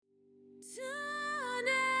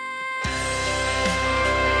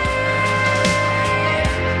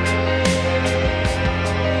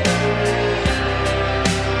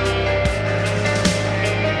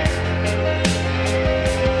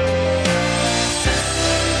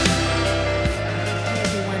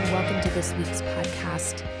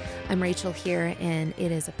I'm Rachel here, and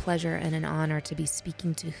it is a pleasure and an honor to be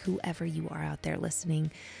speaking to whoever you are out there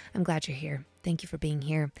listening. I'm glad you're here. Thank you for being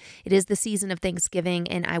here. It is the season of Thanksgiving,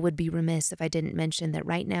 and I would be remiss if I didn't mention that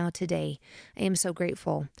right now, today, I am so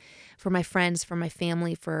grateful for my friends, for my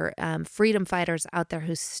family, for freedom fighters out there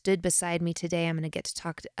who stood beside me today. I'm going to get to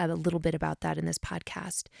talk a little bit about that in this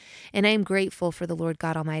podcast. And I am grateful for the Lord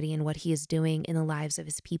God Almighty and what He is doing in the lives of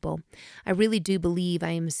His people. I really do believe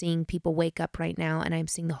I am seeing people wake up right now, and I'm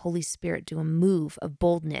seeing the Holy Spirit do a move of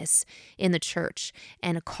boldness in the church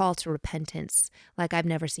and a call to repentance like I've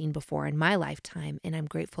never seen before in my lifetime, and I'm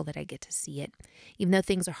grateful that I get to see it. Even though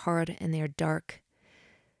things are hard and they're dark,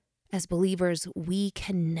 as believers, we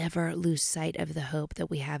can never lose sight of the hope that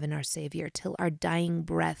we have in our Savior. Till our dying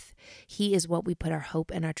breath, He is what we put our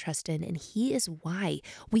hope and our trust in, and He is why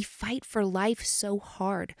we fight for life so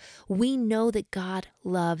hard. We know that God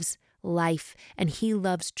loves life, and He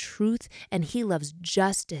loves truth, and He loves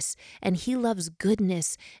justice, and He loves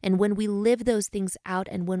goodness. And when we live those things out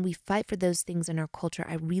and when we fight for those things in our culture,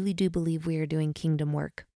 I really do believe we are doing kingdom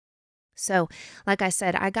work. So, like I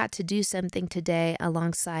said, I got to do something today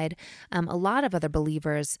alongside a lot of other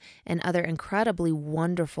believers and other incredibly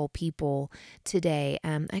wonderful people today.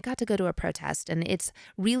 I got to go to a protest, and it's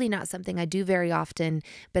really not something I do very often,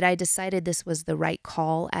 but I decided this was the right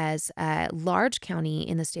call as a large county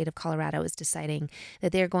in the state of Colorado is deciding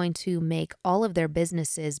that they're going to make all of their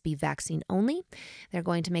businesses be vaccine only. They're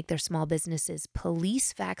going to make their small businesses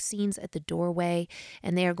police vaccines at the doorway,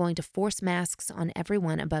 and they are going to force masks on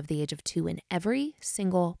everyone above the age of 2 in every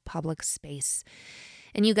single public space.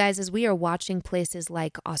 And you guys, as we are watching places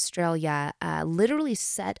like Australia literally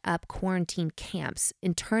set up quarantine camps,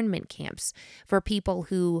 internment camps for people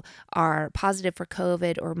who are positive for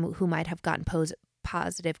COVID or who might have gotten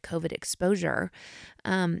positive COVID exposure,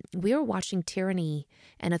 we are watching tyranny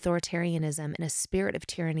and authoritarianism and a spirit of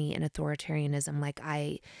tyranny and authoritarianism like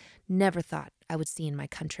I never thought I would see in my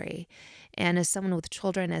country. And as someone with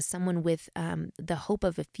children, as someone with the hope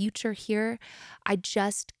of a future here, I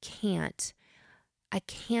just can't. I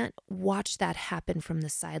can't watch that happen from the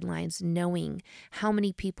sidelines, knowing how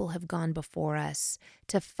many people have gone before us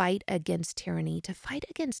to fight against tyranny, to fight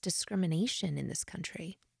against discrimination in this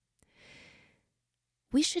country.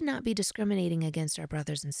 We should not be discriminating against our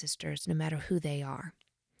brothers and sisters, no matter who they are.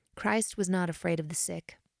 Christ was not afraid of the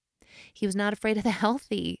sick. He was not afraid of the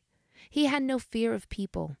healthy. He had no fear of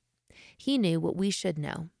people. He knew what we should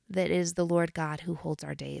know, that it is the Lord God who holds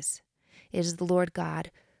our days. It is the Lord God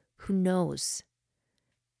who knows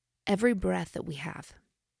every breath that we have.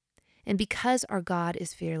 And because our God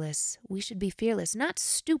is fearless, we should be fearless, not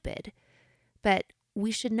stupid, but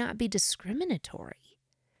we should not be discriminatory.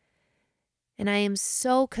 And I am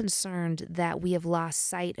so concerned that we have lost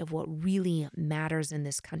sight of what really matters in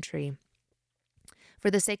this country for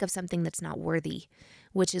the sake of something that's not worthy,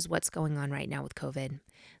 which is what's going on right now with COVID.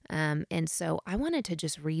 And so I wanted to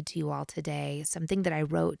just read to you all today something that I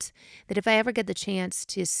wrote, that if I ever get the chance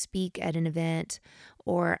to speak at an event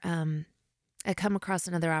or I come across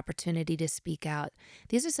another opportunity to speak out,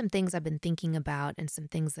 these are some things I've been thinking about and some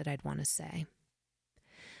things that I'd want to say.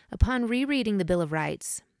 Upon rereading the Bill of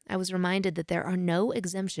Rights, I was reminded that there are no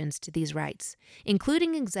exemptions to these rights,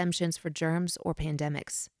 including exemptions for germs or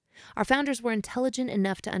pandemics. Our founders were intelligent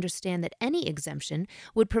enough to understand that any exemption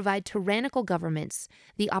would provide tyrannical governments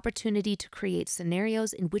the opportunity to create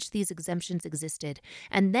scenarios in which these exemptions existed,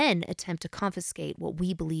 and then attempt to confiscate what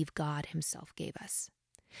we believe God Himself gave us.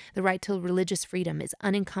 The right to religious freedom is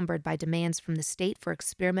unencumbered by demands from the state for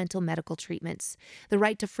experimental medical treatments. The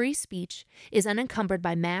right to free speech is unencumbered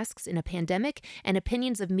by masks in a pandemic and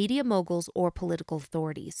opinions of media moguls or political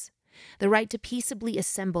authorities. The right to peaceably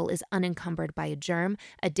assemble is unencumbered by a germ,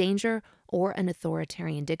 a danger, or an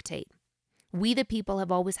authoritarian dictate. We the people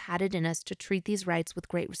have always had it in us to treat these rights with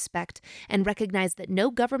great respect and recognize that no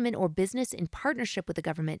government or business in partnership with the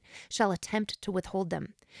government shall attempt to withhold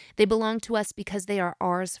them. They belong to us because they are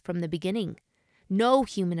ours from the beginning. No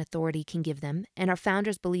human authority can give them, and our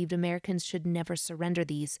founders believed Americans should never surrender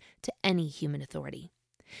these to any human authority.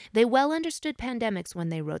 They well understood pandemics when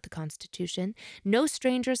they wrote the Constitution. No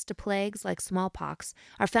strangers to plagues like smallpox,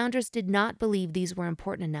 our founders did not believe these were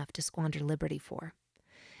important enough to squander liberty for.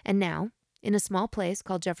 And now, in a small place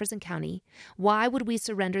called Jefferson County, why would we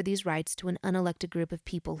surrender these rights to an unelected group of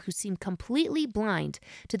people who seem completely blind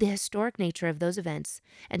to the historic nature of those events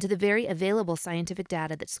and to the very available scientific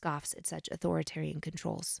data that scoffs at such authoritarian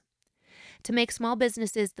controls? To make small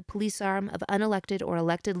businesses the police arm of unelected or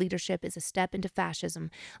elected leadership is a step into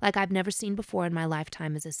fascism like I've never seen before in my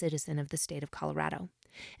lifetime as a citizen of the state of Colorado.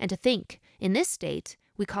 And to think, in this state,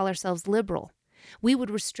 we call ourselves liberal. We would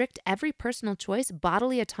restrict every personal choice,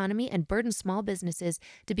 bodily autonomy, and burden small businesses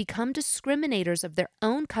to become discriminators of their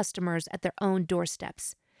own customers at their own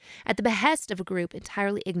doorsteps. At the behest of a group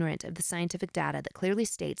entirely ignorant of the scientific data that clearly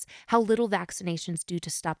states how little vaccinations do to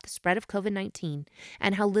stop the spread of COVID-19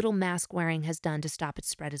 and how little mask wearing has done to stop its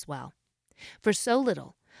spread as well. For so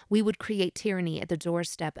little, we would create tyranny at the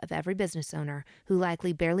doorstep of every business owner who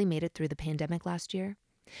likely barely made it through the pandemic last year.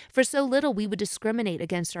 For so little, we would discriminate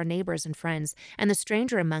against our neighbors and friends and the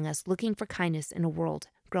stranger among us looking for kindness in a world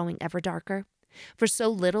growing ever darker. For so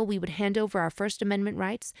little, we would hand over our First Amendment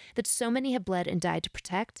rights that so many have bled and died to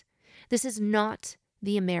protect. This is not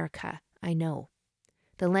the America I know,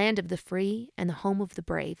 the land of the free and the home of the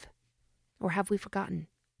brave. Or have we forgotten?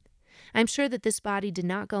 I'm sure that this body did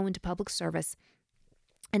not go into public service.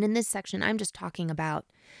 And in this section, I'm just talking about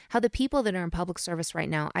how the people that are in public service right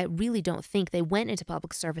now, I really don't think they went into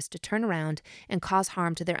public service to turn around and cause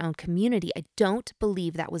harm to their own community. I don't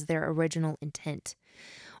believe that was their original intent.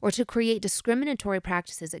 Or to create discriminatory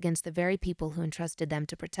practices against the very people who entrusted them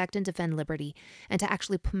to protect and defend liberty and to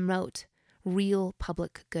actually promote real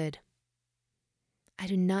public good. I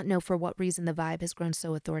do not know for what reason the vibe has grown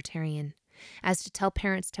so authoritarian as to tell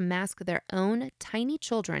parents to mask their own tiny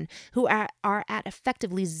children who are at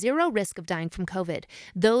effectively zero risk of dying from COVID.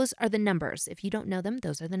 Those are the numbers. If you don't know them,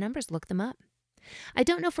 those are the numbers. Look them up. I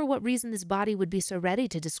don't know for what reason this body would be so ready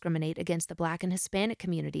to discriminate against the Black and Hispanic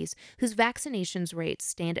communities whose vaccinations rates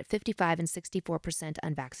stand at 55 and 64%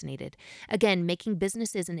 unvaccinated. Again, making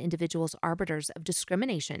businesses and individuals arbiters of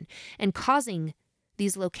discrimination and causing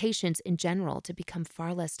these locations in general to become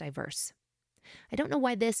far less diverse. I don't know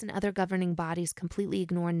why this and other governing bodies completely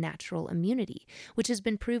ignore natural immunity, which has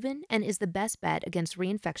been proven and is the best bet against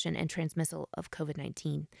reinfection and transmissal of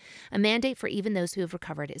COVID-19. A mandate for even those who have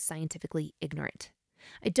recovered is scientifically ignorant.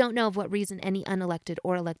 I don't know of what reason any unelected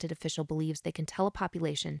or elected official believes they can tell a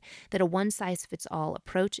population that a one-size-fits-all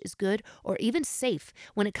approach is good or even safe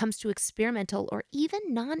when it comes to experimental or even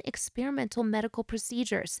non-experimental medical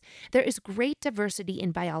procedures. There is great diversity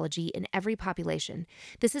in biology in every population.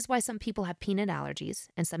 This is why some people have peanut allergies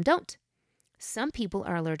and some don't. Some people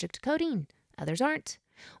are allergic to codeine, others aren't.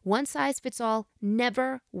 One-size-fits-all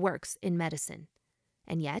never works in medicine.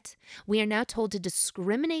 And yet, we are now told to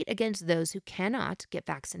discriminate against those who cannot get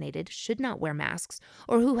vaccinated, should not wear masks,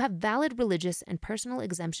 or who have valid religious and personal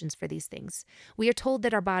exemptions for these things. We are told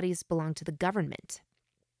that our bodies belong to the government.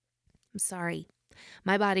 I'm sorry.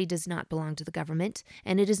 My body does not belong to the government,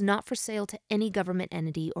 and it is not for sale to any government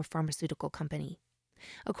entity or pharmaceutical company.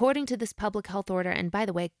 According to this public health order, and by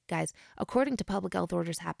the way, guys, according to public health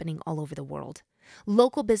orders happening all over the world,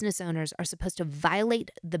 local business owners are supposed to violate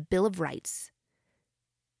the Bill of Rights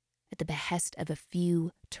at the behest of a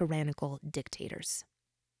few tyrannical dictators.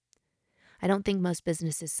 I don't think most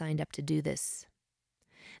businesses signed up to do this.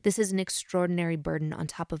 This is an extraordinary burden on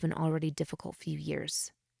top of an already difficult few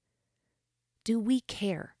years. Do we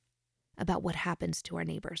care about what happens to our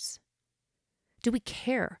neighbors? Do we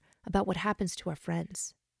care about what happens to our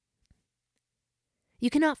friends? You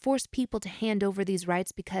cannot force people to hand over these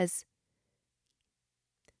rights because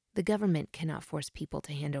the government cannot force people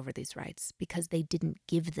to hand over these rights because they didn't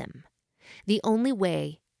give them. The only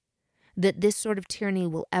way that this sort of tyranny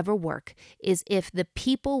will ever work is if the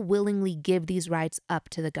people willingly give these rights up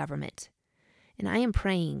to the government. And I am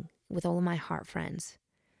praying with all of my heart, friends,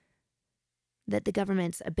 that the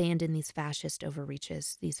governments abandon these fascist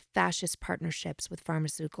overreaches, these fascist partnerships with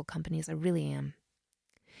pharmaceutical companies. I really am.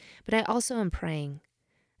 But I also am praying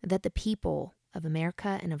that the people of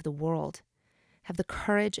America and of the world have the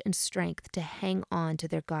courage and strength to hang on to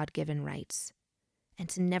their God-given rights and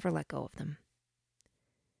to never let go of them.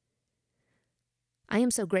 I am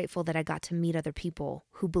so grateful that I got to meet other people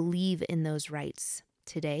who believe in those rights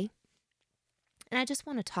today. And I just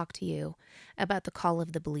want to talk to you about the call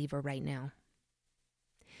of the believer right now.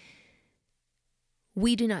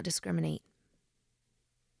 We do not discriminate.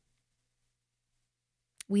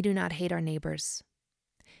 We do not hate our neighbors,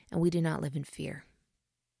 and we do not live in fear.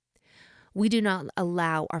 We do not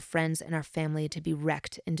allow our friends and our family to be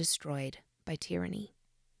wrecked and destroyed by tyranny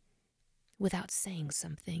without saying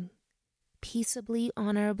something peaceably,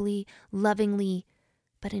 honorably, lovingly,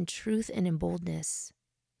 but in truth and in boldness.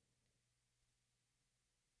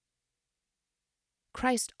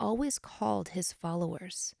 Christ always called his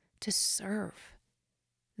followers to serve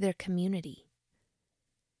their community,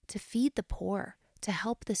 to feed the poor, to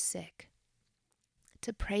help the sick,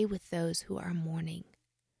 to pray with those who are mourning,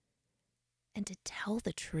 and to tell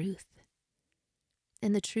the truth.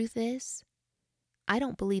 And the truth is, I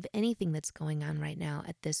don't believe anything that's going on right now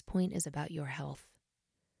at this point is about your health.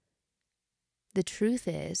 The truth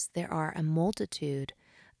is, there are a multitude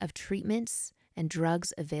of treatments and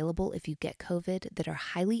drugs available if you get COVID that are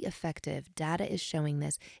highly effective. Data is showing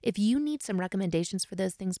this. If you need some recommendations for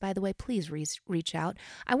those things, by the way, please reach out.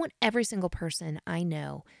 I want every single person I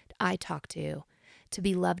know, I talk to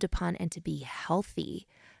be loved upon and to be healthy.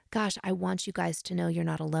 Gosh, I want you guys to know you're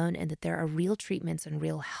not alone and that there are real treatments and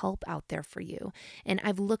real help out there for you. And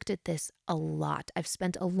I've looked at this a lot. I've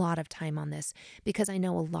spent a lot of time on this because I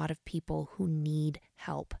know a lot of people who need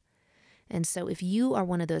help. And so if you are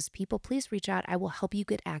one of those people, please reach out. I will help you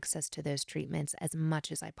get access to those treatments as much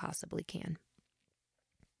as I possibly can.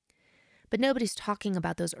 But nobody's talking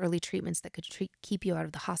about those early treatments that could keep you out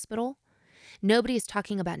of the hospital. Nobody is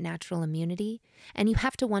talking about natural immunity, and you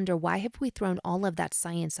have to wonder, why have we thrown all of that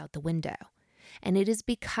science out the window? And it is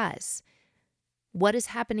because what is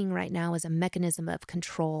happening right now is a mechanism of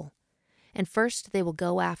control. And first, they will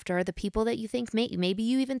go after the people that you think, maybe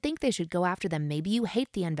you even think they should go after them. Maybe you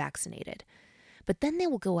hate the unvaccinated. But then they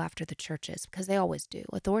will go after the churches, because they always do.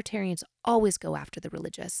 Authoritarians always go after the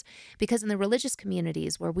religious, because in the religious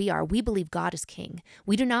communities where we are, we believe God is king.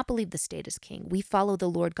 We do not believe the state is king. We follow the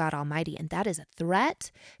Lord God Almighty, and that is a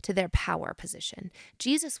threat to their power position.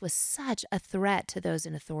 Jesus was such a threat to those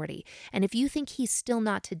in authority. And if you think he's still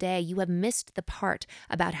not today, you have missed the part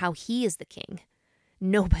about how he is the king.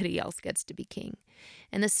 Nobody else gets to be king.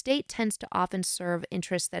 And the state tends to often serve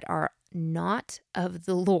interests that are not of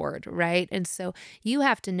the Lord, right? And so you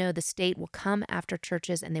have to know the state will come after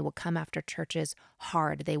churches, and they will come after churches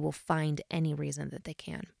hard. They will find any reason that they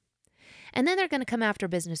can. And then they're going to come after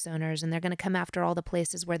business owners, and they're going to come after all the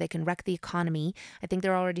places where they can wreck the economy. I think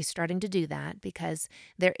they're already starting to do that because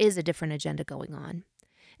there is a different agenda going on.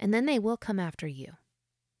 And then they will come after you.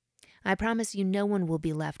 I promise you, no one will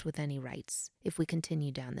be left with any rights if we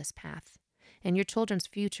continue down this path. And your children's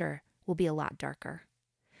future will be a lot darker.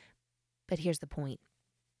 But here's the point.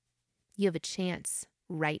 You have a chance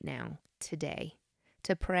right now, today,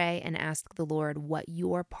 to pray and ask the Lord what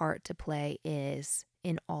your part to play is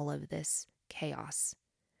in all of this chaos.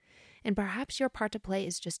 And perhaps your part to play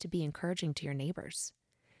is just to be encouraging to your neighbors.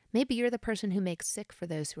 Maybe you're the person who makes soup for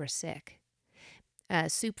those who are sick.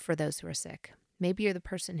 Maybe you're the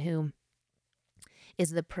person who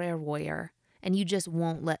is the prayer warrior, and you just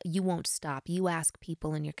won't stop. You ask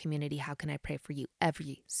people in your community, how can I pray for you,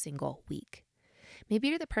 every single week. Maybe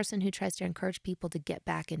you're the person who tries to encourage people to get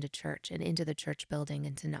back into church and into the church building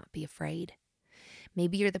and to not be afraid.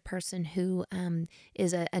 Maybe you're the person who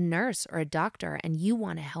is a nurse or a doctor, and you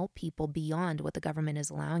want to help people beyond what the government is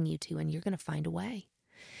allowing you to, and you're going to find a way.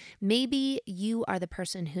 Maybe you are the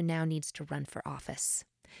person who now needs to run for office.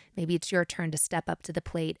 Maybe it's your turn to step up to the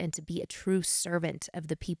plate and to be a true servant of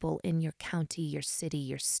the people in your county, your city,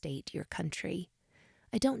 your state, your country.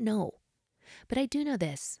 I don't know, but I do know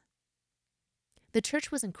this. The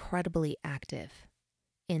church was incredibly active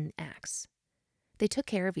in Acts. They took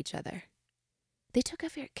care of each other. They took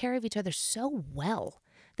care of each other so well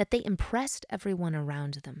that they impressed everyone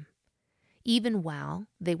around them, even while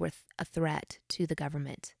they were a threat to the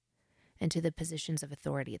government and to the positions of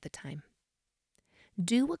authority at the time.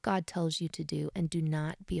 Do what God tells you to do, and do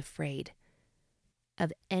not be afraid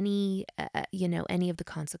of any of the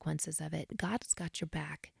consequences of it. God's got your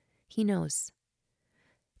back. He knows.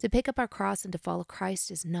 To pick up our cross and to follow Christ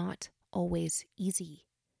is not always easy.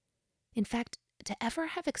 In fact, to ever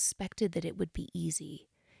have expected that it would be easy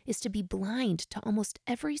is to be blind to almost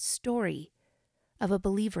every story of a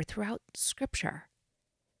believer throughout Scripture.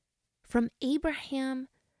 From Abraham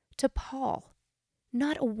to Paul,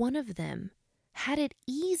 not a one of them had it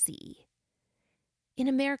easy. In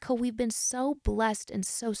America, we've been so blessed and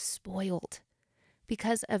so spoiled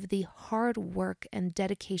because of the hard work and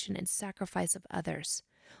dedication and sacrifice of others.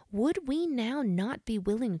 Would we now not be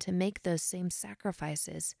willing to make those same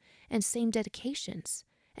sacrifices and same dedications?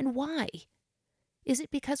 And why? Is it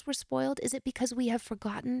because we're spoiled? Is it because we have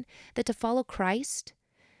forgotten that to follow Christ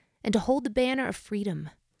and to hold the banner of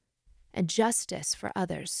freedom and justice for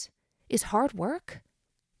others is hard work?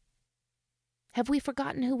 Have we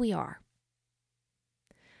forgotten who we are?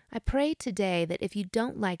 I pray today that if you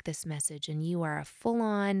don't like this message and you are a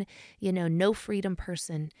full-on, no freedom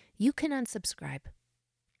person, you can unsubscribe.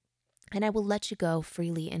 And I will let you go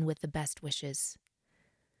freely and with the best wishes.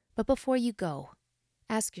 But before you go,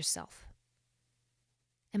 ask yourself,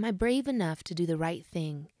 am I brave enough to do the right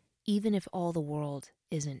thing, even if all the world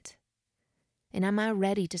isn't? And am I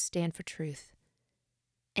ready to stand for truth?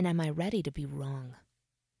 And am I ready to be wrong?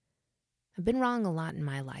 I've been wrong a lot in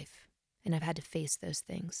my life, and I've had to face those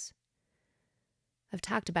things. I've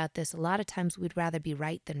talked about this. A lot of times we'd rather be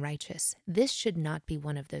right than righteous. This should not be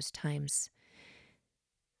one of those times.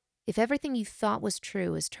 If everything you thought was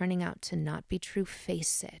true is turning out to not be true,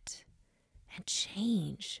 face it and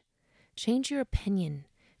change. Change your opinion,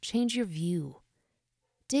 change your view.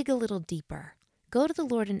 Dig a little deeper. Go to the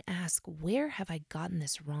Lord and ask, where have I gotten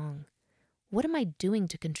this wrong? What am I doing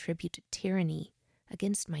to contribute to tyranny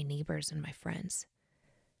against my neighbors and my friends?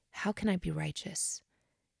 How can I be righteous,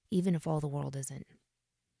 even if all the world isn't?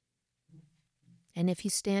 And if you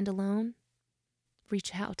stand alone,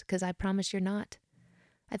 reach out, because I promise you're not.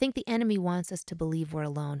 I think the enemy wants us to believe we're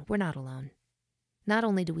alone. We're not alone. Not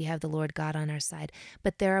only do we have the Lord God on our side,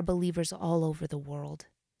 but there are believers all over the world.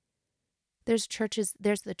 There's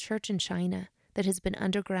the church in China that has been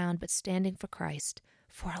underground but standing for Christ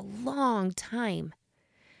for a long time.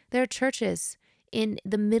 There are churches in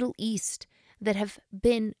the Middle East that have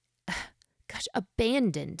been,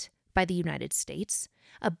 abandoned by the United States,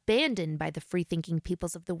 abandoned by the free-thinking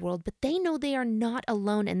peoples of the world, but they know they are not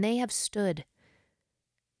alone, and they have stood.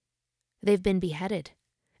 They've been beheaded.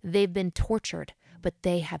 They've been tortured, but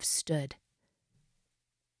they have stood.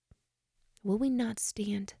 Will we not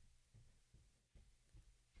stand?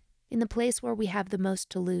 In the place where we have the most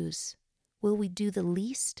to lose, will we do the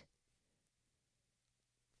least?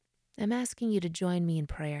 I'm asking you to join me in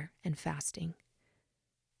prayer and fasting,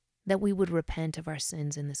 that we would repent of our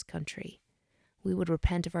sins in this country. We would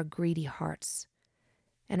repent of our greedy hearts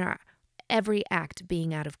and our every act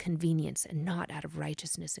being out of convenience and not out of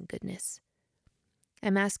righteousness and goodness.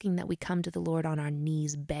 I'm asking that we come to the Lord on our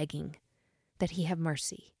knees begging that he have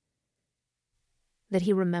mercy, that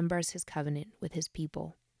he remembers his covenant with his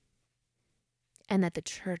people, and that the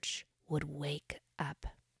church would wake up.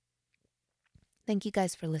 Thank you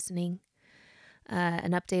guys for listening.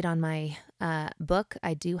 An update on my book.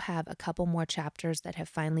 I do have a couple more chapters that have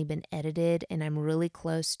finally been edited, and I'm really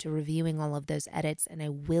close to reviewing all of those edits, and I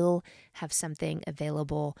will have something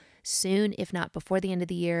available soon, if not before the end of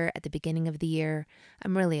the year, at the beginning of the year.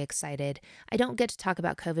 I'm really excited. I don't get to talk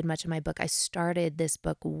about COVID much in my book. I started this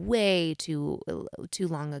book way too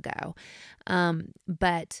long ago,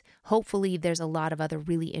 but hopefully there's a lot of other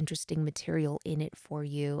really interesting material in it for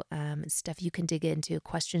you, stuff you can dig into,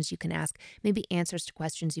 questions you can ask, maybe answers to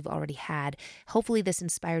questions you've already had. Hopefully this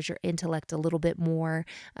inspires your intellect a little bit more.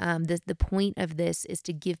 The point of this is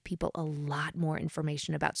to give people a lot more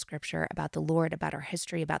information about Scripture, about the Lord, about our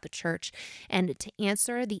history, about the church, and to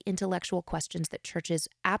answer the intellectual questions that churches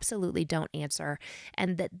absolutely don't answer,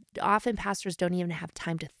 and that often pastors don't even have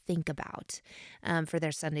time to think about for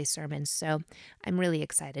their Sunday sermons. So I'm really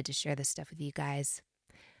excited to share this stuff with you guys.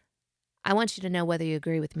 I want you to know, whether you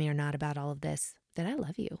agree with me or not about all of this, that I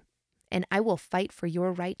love you. And I will fight for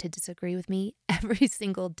your right to disagree with me every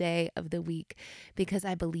single day of the week, because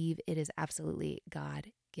I believe it is absolutely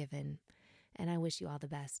God-given. And I wish you all the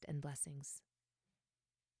best and blessings.